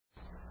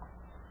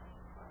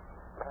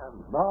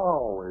And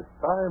now it's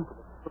time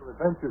for the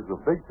adventures of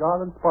Big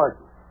John and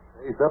Sparkie.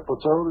 Today's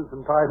episode is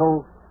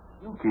entitled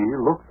Yukie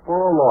Looks for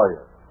a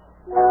Lawyer.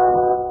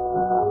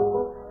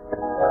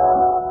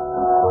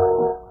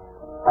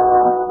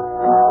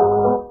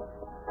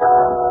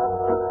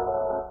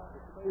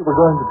 Today we're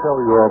going to tell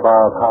you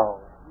about how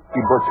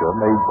Yukie Butcher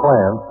made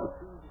plans to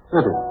sue the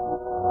city.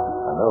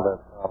 I know that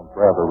sounds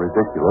rather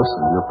ridiculous,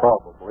 and you're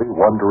probably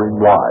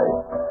wondering why.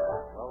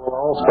 Well, it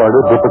all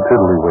started with the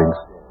Tiddlywinks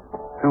game.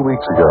 2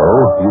 weeks ago,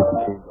 Yukie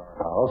came to our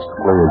house to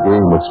play a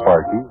game with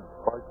Sparkie.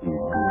 Sparkie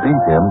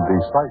beat him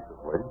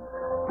decisively.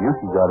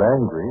 Yukie got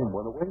angry and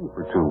went away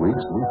for 2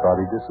 weeks, and we thought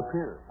he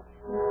disappeared.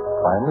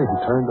 Finally, he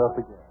turned up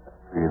again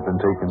after he had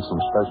been taking some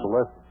special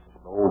lessons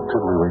from an old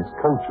Tiddlywinks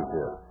coach of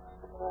his.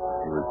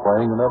 He was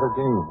playing another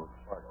game with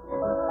Sparkie,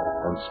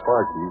 and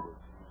Sparkie was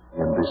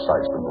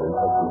indecisively.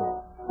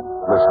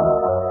 Listen.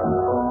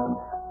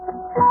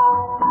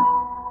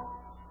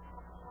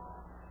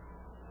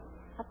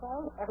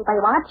 Okay, everybody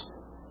watch.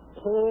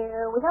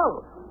 Here we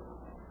go.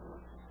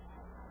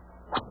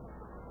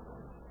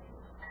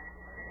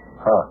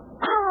 Huh.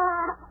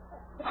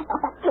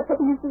 Did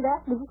you see that?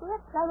 Did you see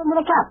it? Right into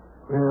the cup.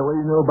 Well, what do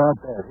you know about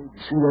that? Did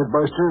you see that,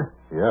 Buster?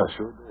 Yeah,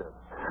 sure did.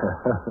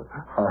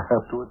 I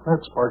have to admit,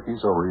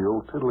 Sparkie's a real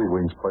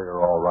Tiddlywinks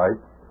player, all right.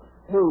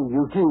 Hey,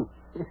 Yukie.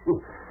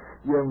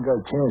 You haven't got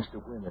a chance to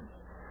win it.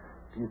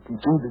 Do you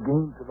concede the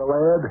game to the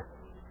lad?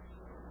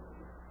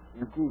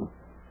 Yukie.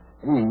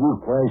 Hey,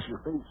 Yukie, why is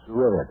your face so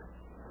red?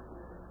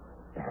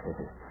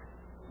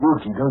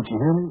 Yukie, don't you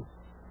hear me?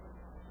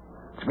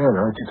 What's the matter?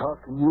 Aren't you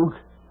talking, Yukie?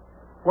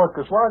 Look,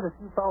 as long as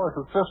you fellas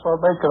insist on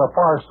making a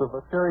farce of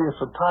the serious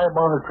and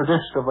time-honored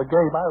tradition of the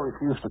game, I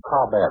refuse to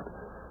comment.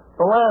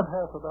 The lad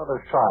has another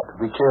shot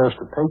if he cares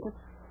to take it,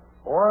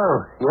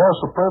 or he has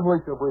the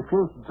privilege of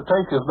refusing to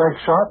take his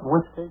next shot, in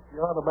which case he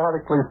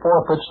automatically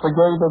forfeits the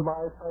game in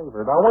my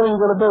favor. Now, what are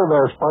you going to do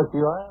there,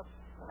 Sparkie, lad?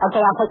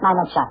 Okay, I'll take my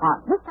next shot.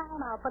 Now, this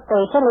time I'll put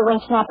the Tiddlywink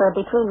snapper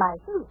between my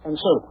teeth and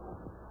shoot.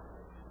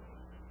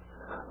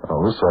 Oh,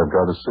 this I've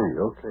got to see.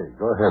 Okay,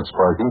 go ahead,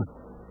 Sparkie.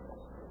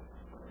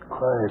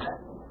 Quiet.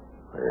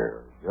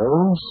 There he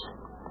goes.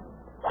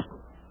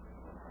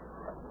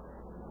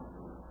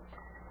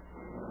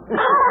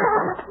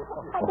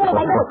 I did it.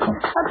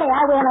 Okay,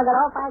 I win. I got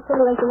all 5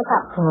 Tiddlywinks in the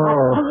cup.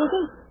 Oh. Hey,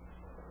 Yukie.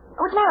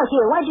 What's the matter with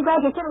you? Why'd you grab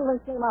your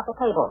Tiddlywinks game off the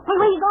table? Hey,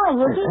 where are you going,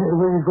 Yukie? Hey,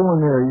 where you going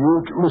there,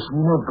 Yukie? Listen,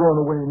 you're not going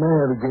away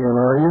mad again,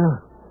 are you?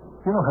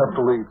 You don't have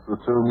to leave so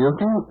soon,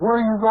 Yukie. Where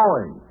are you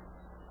going?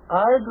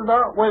 I do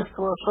not wish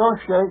to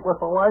associate with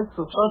the likes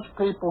of such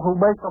people who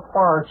make a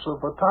farce of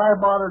the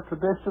time-honored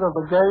tradition of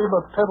the game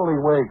of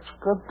Tiddlywinks.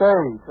 Good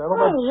day,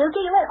 gentlemen. Hey,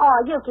 Yukie.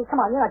 Yukie, come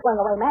on. You're not going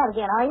away mad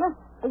again, are you?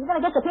 Are you going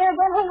to disappear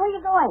again? Hey, where are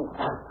you going?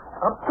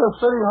 Up to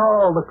City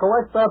Hall to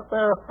collect that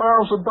there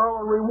 $1,000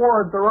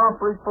 reward they're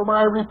offering for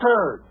my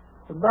return.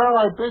 And now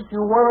I bid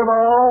you one and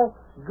all,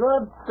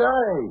 good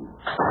day.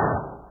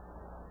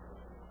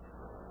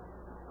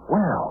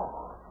 Well.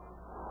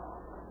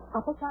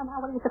 Well, Big John, now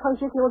what do you suppose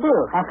Yukie will do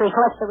after he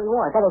collects the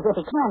reward? That is, if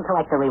he can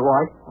collect the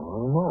reward. I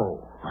don't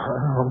know.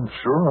 I'm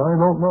sure I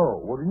don't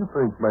know. What do you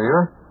think,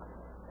 Mayor?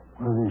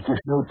 Well, there's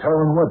just no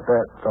telling what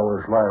that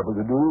feller's liable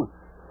to do.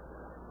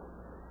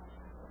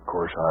 Of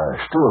course, I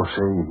still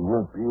say he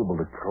won't be able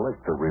to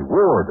collect the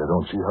reward. I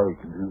don't see how he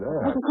can do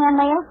that. Think he can,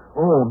 Mayor?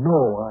 Oh, no,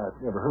 I've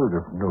never heard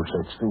of no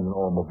such thing in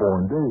all my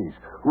born days.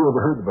 Who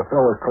ever heard of a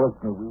feller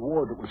collecting a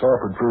reward that was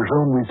offered for his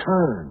own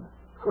return?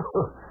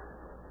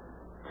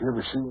 You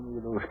ever see any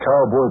of those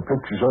cowboy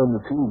pictures on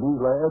the TV,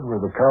 lad,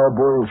 where the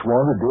cowboy is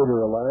wanted, dead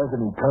or alive,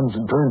 and he comes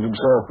and turns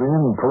himself in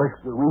and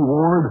collects the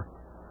reward?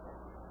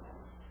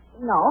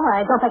 No,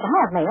 I don't think I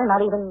have, Mayor.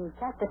 Not even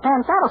Cactus Sam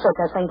Saddle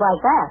Circus, things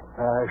like that.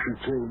 I should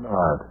say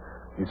not.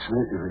 It's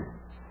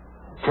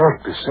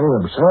Cactus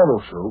Sam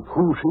Saddle Soak.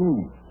 Who's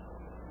he?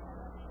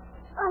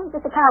 Oh, he's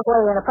just a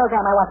cowboy in a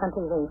program I watch on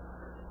TV.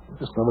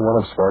 Just another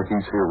one of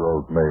Sparkie's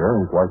heroes,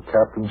 Mayor. He's like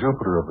Captain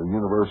Jupiter of the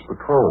Universe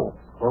Patrol.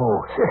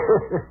 Oh,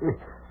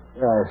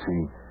 yeah, I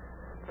see.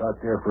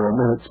 Thought there for a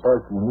minute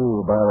Sparkie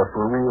knew about a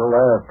for-real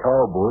live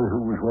cowboy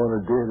who was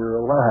wanted dead or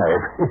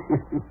alive.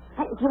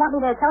 Hey, do you want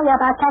me to tell you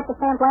about Cactus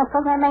Sam's last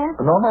program, Mayor?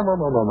 No.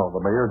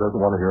 The mayor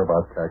doesn't want to hear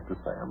about Cactus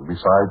Sam.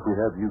 Besides, we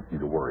have Yukie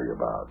to worry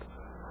about.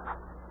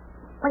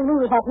 What do you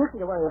mean we have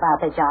Yukie to worry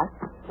about, Big John?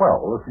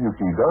 Well, if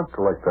Yukie does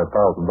collect that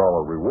 $1,000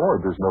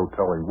 reward, there's no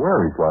telling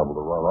where he's liable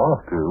to run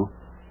off to.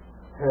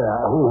 Yeah,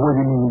 what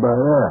do you mean by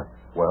that?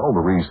 Well,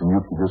 the reason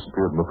Yukie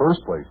disappeared in the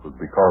first place was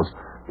because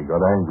he got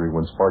angry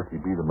when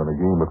Sparkie beat him in a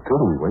game of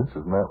Tiddlywinks.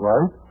 Isn't that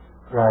right?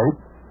 Right.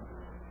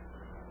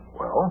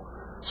 Well,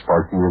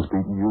 Sparkie has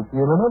beaten Yukie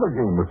in another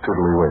game of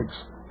Tiddlywinks.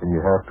 And you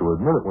have to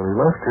admit it, when he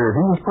left here,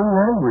 he was pretty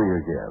angry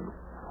again.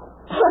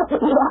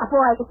 Yeah,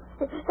 boy.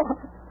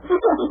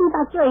 He's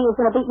not sure he was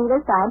going to beat me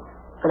this time.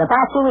 For the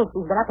past 2 weeks,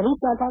 he's been up in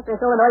East Antarctica,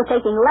 Illinois,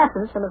 taking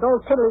lessons from his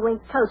old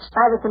Tiddlywinks coach,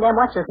 Stuyvesant M.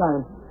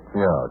 What's-his-name.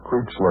 Yeah,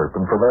 creep slurp.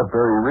 And for that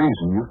very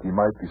reason, Yukie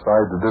might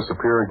decide to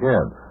disappear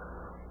again.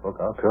 Look,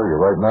 I'll tell you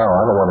right now,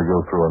 I don't want to go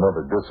through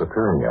another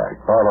disappearing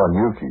act. Not on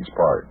Yukie's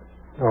part.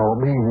 No,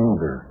 me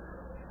neither.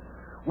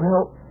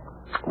 Well,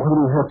 what do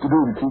we have to do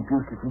to keep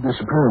Yukie from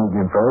disappearing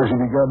again, fellas? Have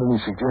you got any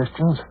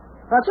suggestions?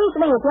 Well, it seems to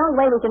me that the only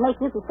way we can make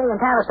Yukie stay in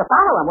town is to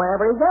follow him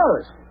wherever he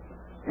goes.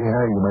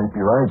 Yeah, you might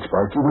be right,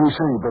 Sparkie. What do you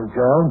say, Big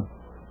John?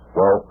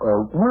 Well,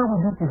 where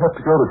would Yukie have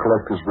to go to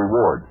collect his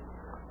reward?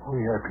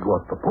 We have to go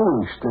up to the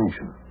police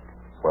station.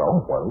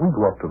 Well, why don't we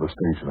go up to the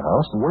station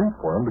house and wait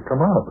for him to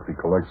come out? If he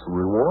collects the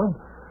reward,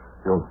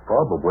 he'll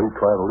probably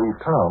try to leave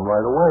town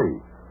right away.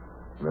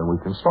 And then we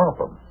can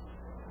stop him.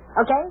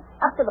 Okay,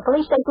 up to the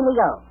police station we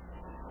go.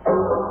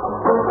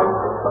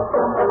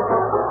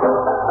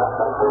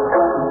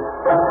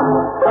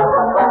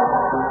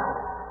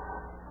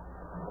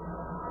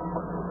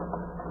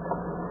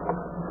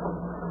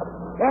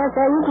 There's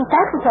Yukie's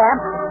taxi cab.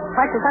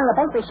 Parked in front of the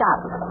bakery shop.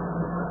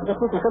 I guess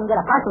Yukie couldn't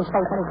get a parking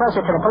space any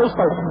closer to the police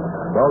station.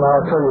 Well, now,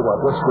 I'll tell you what.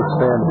 Let's just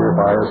stand here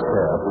by his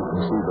cab. We can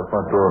see the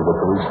front door of the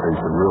police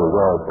station real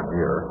well from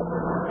here.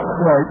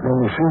 Right, and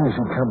as soon as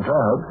he comes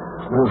out,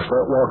 we'll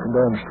start walking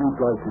down the street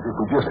like as if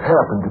we just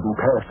happened to be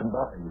passing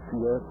by. You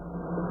see that?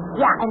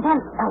 Yeah, and then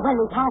when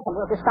we pass him,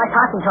 we'll just start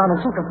talking to him and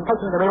keep him from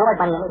taking the reward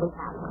money and leaving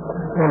town.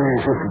 That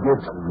is, if he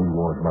gets the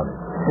reward money.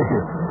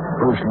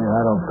 Personally,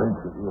 I don't think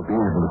that he'll be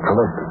able to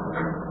collect it.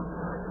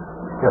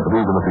 Yeah, but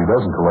even if he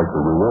doesn't collect the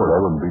reward, I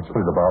wouldn't be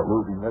worried about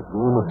losing that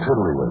game of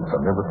tiddlywinks.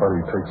 I never thought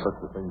he'd take such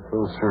a thing so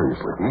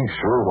seriously. He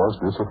sure was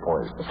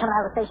disappointed. He's coming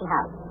out of the station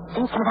house. See,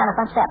 he's coming down the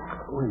front steps.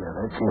 Oh, yeah,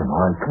 that's him.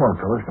 All right, come on,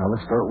 fellas. Now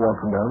let's start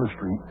walking down the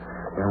street.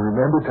 And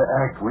remember to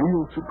act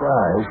real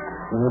surprised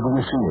whenever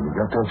we see him. You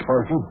got that,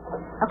 Sparkie?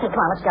 Okay,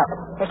 come on, let's go.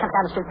 Here he comes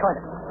down the street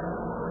toward us.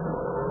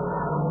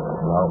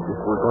 Now, if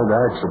we're going to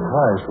act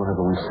surprised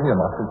whenever we see him,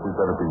 I think we'd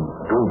better be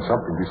doing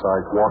something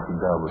besides walking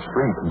down the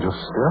street and just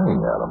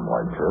staring at him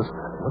like this.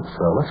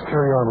 Let's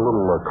carry on a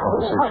little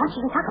conversation. What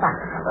should we talk about?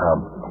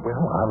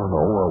 Well, I don't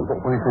know. What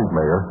do you think,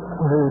 Mayor?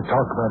 We'll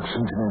talk about the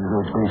Cincinnati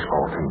Reds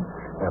baseball team.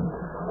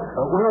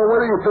 Well, what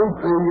do you think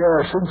the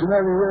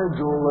Cincinnati Reds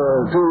will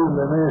do in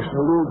the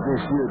National League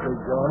this year, Big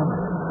John?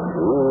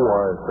 Oh,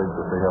 I think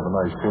that they have a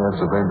nice chance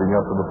of ending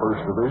up in the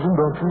first division,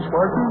 don't you,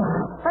 Sparkie?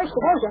 First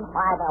division?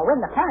 Why, they'll win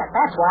the pennant,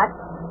 that's what.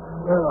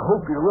 Well, I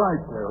hope you're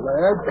right there,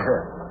 lad.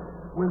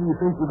 What do you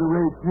think of the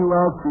Reds' new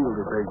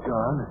outfielder, Big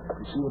John?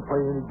 You see him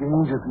play any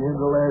games at the end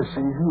of last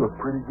season?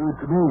 Looked pretty good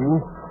to me.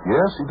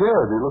 Yes, he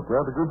did. He looked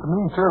rather good to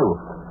me, too.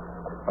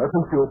 I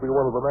think he'll be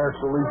one of the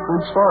National League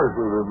big stars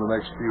within the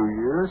next few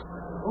years.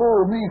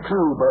 Oh, me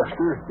too,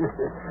 Buster. Yeah,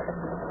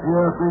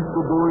 I think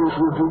the boys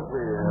will do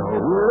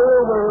well.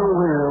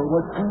 Well,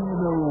 what do you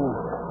know?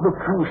 Look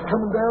who's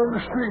coming down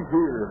the street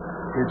here.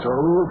 It's our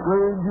old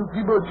friend,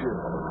 Yukie Butcher.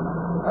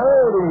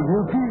 Howdy,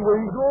 Yukie. Where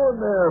you going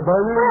there,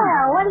 buddy?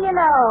 Well, what do you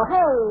know?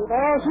 Hey,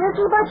 there's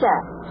Yukie Butcher.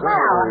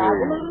 Well, nice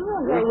to meet you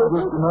here,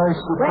 Yukie. Just a nice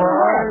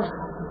surprise.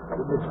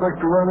 Didn't expect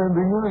to run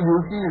into you,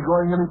 Yukie. You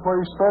going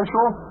anyplace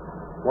special?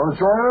 Want to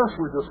join us?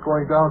 We're just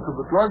going down to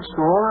the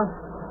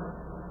drugstore.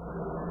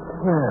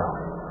 Well,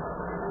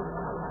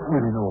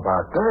 what do you know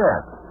about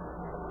that?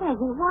 Yeah,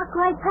 he walked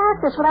right past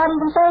us without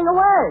even saying a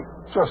word.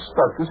 Just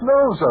stuck his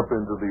nose up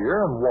into the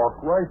air and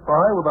walked right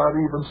by without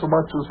even so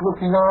much as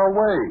looking our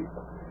way.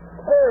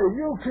 Hey,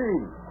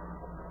 Yukie.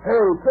 Hey,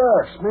 it's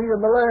us, me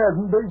and the lad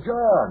and Big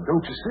John.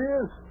 Don't you see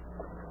us?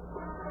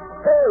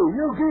 Hey,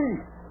 Yukie.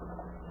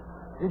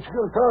 Ain't you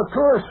going to talk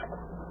to us?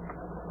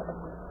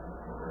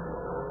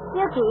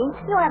 Yukie,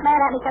 you aren't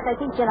mad at me because I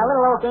teach you in a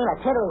little old game of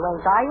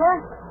tiddlywinks, are you?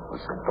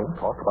 Listen, don't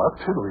talk about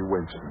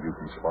tiddlywinks to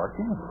Yukie,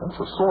 Sparkie. That's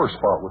a sore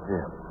spot with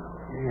him.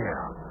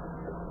 Yeah.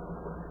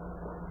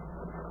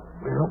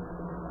 Well,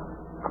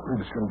 I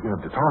believe it's going to get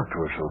him to talk to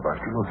us, though,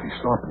 Buster. Look, he's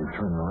stopping and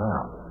turning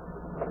around.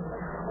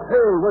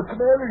 Hey, what's the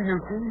matter,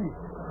 Yukie?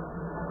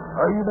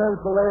 Are you mad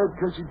at the lad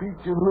because he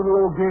beat you in a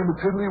little old game of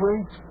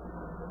tiddlywinks?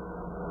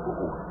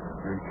 Oh,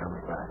 here he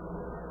comes back.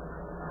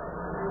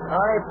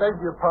 I beg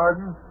your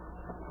pardon.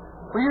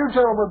 Were you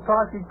gentlemen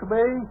talking to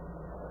me?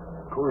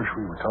 Of course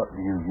we were talking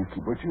to you,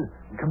 Yukie Butcher.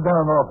 You come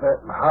down off that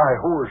high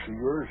horse of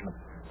yours and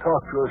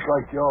talk to us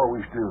like you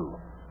always do.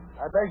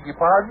 I beg your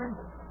pardon?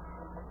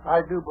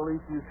 I do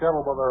believe you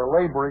gentlemen are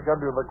laboring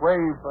under the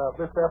grave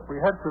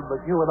misapprehension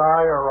that you and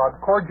I are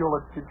on cordial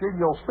and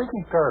congenial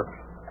speaking terms.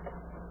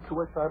 To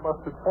which I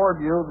must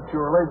inform you that you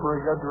are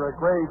laboring under a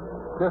grave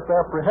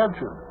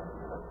misapprehension.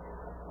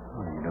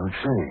 Well, you don't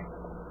say.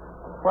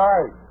 Why?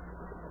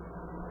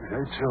 Is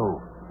that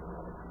so?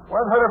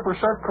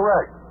 100%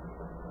 correct.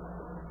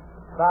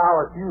 Now,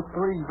 if you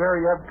three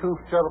very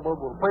uncouth gentlemen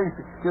will please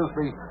excuse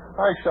me,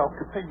 I shall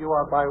continue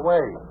on my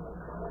way.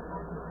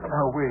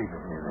 Now, wait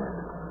a minute.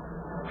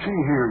 See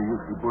here,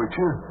 Yukie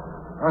Butcher.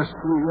 Us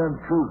three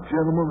uncouth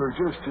gentlemen are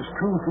just as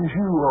truth as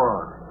you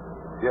are.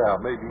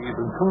 Yeah, maybe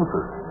even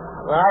truther.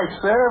 I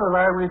said, and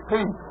I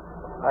repeat,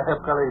 I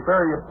have got a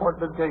very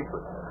important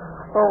engagement.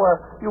 So,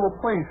 you will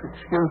please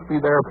excuse me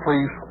there,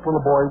 please.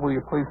 Little boy, will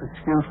you please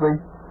excuse me?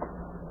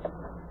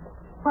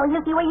 Well,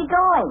 Yukie, where are you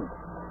going?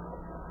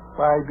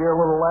 My dear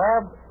little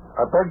lad,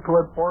 I beg to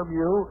inform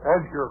you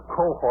and your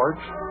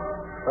cohorts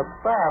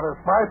that is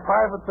my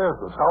private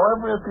business.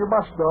 However, if you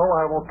must know,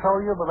 I will tell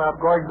you that I'm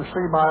going to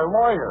see my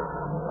lawyer.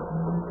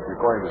 You're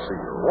going to see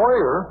your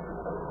lawyer?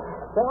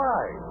 Why?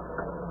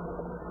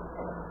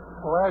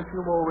 Well, as you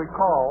will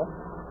recall,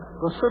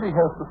 the city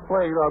has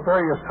displayed on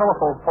various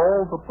telephone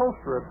poles a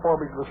poster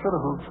informing the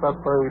citizens that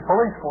the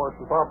police force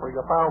is offering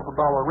a $1,000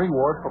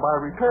 reward for my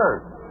return.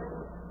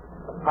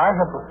 I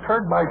have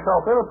turned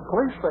myself in at the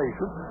police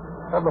station,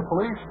 and the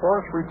police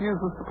force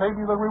refuses to pay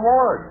me the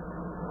reward.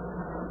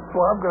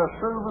 So I'm going to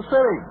sue the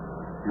city.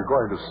 You're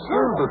going to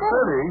sue the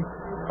city?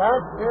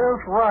 That is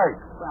right.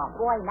 Well,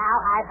 boy, now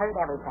I've heard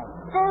everything.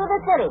 Sue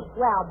the city.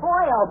 Well,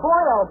 boy, oh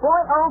boy, oh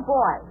boy, oh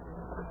boy.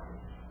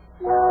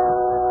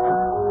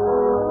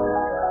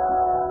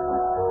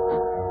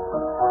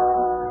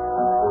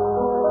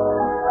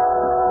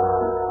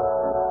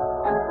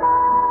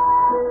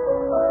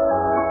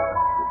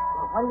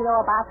 What do you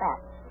know about that?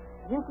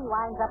 Yukie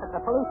winds up at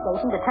the police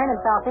station to turn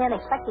himself in,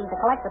 expecting to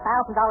collect the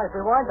 $1,000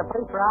 reward the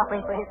police were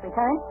offering for his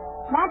return.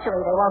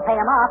 Naturally, they won't pay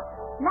him off.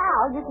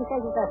 Now, Yukie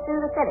says he's going to sue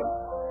the city.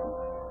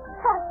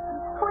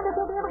 I wonder if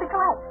he'll be able to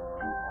collect.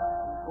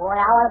 Boy,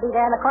 I want to be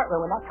there in the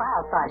courtroom when that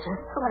trial starts.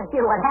 I want to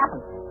hear what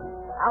happens.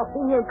 I'll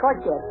see you in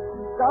court, kid.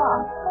 So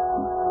long.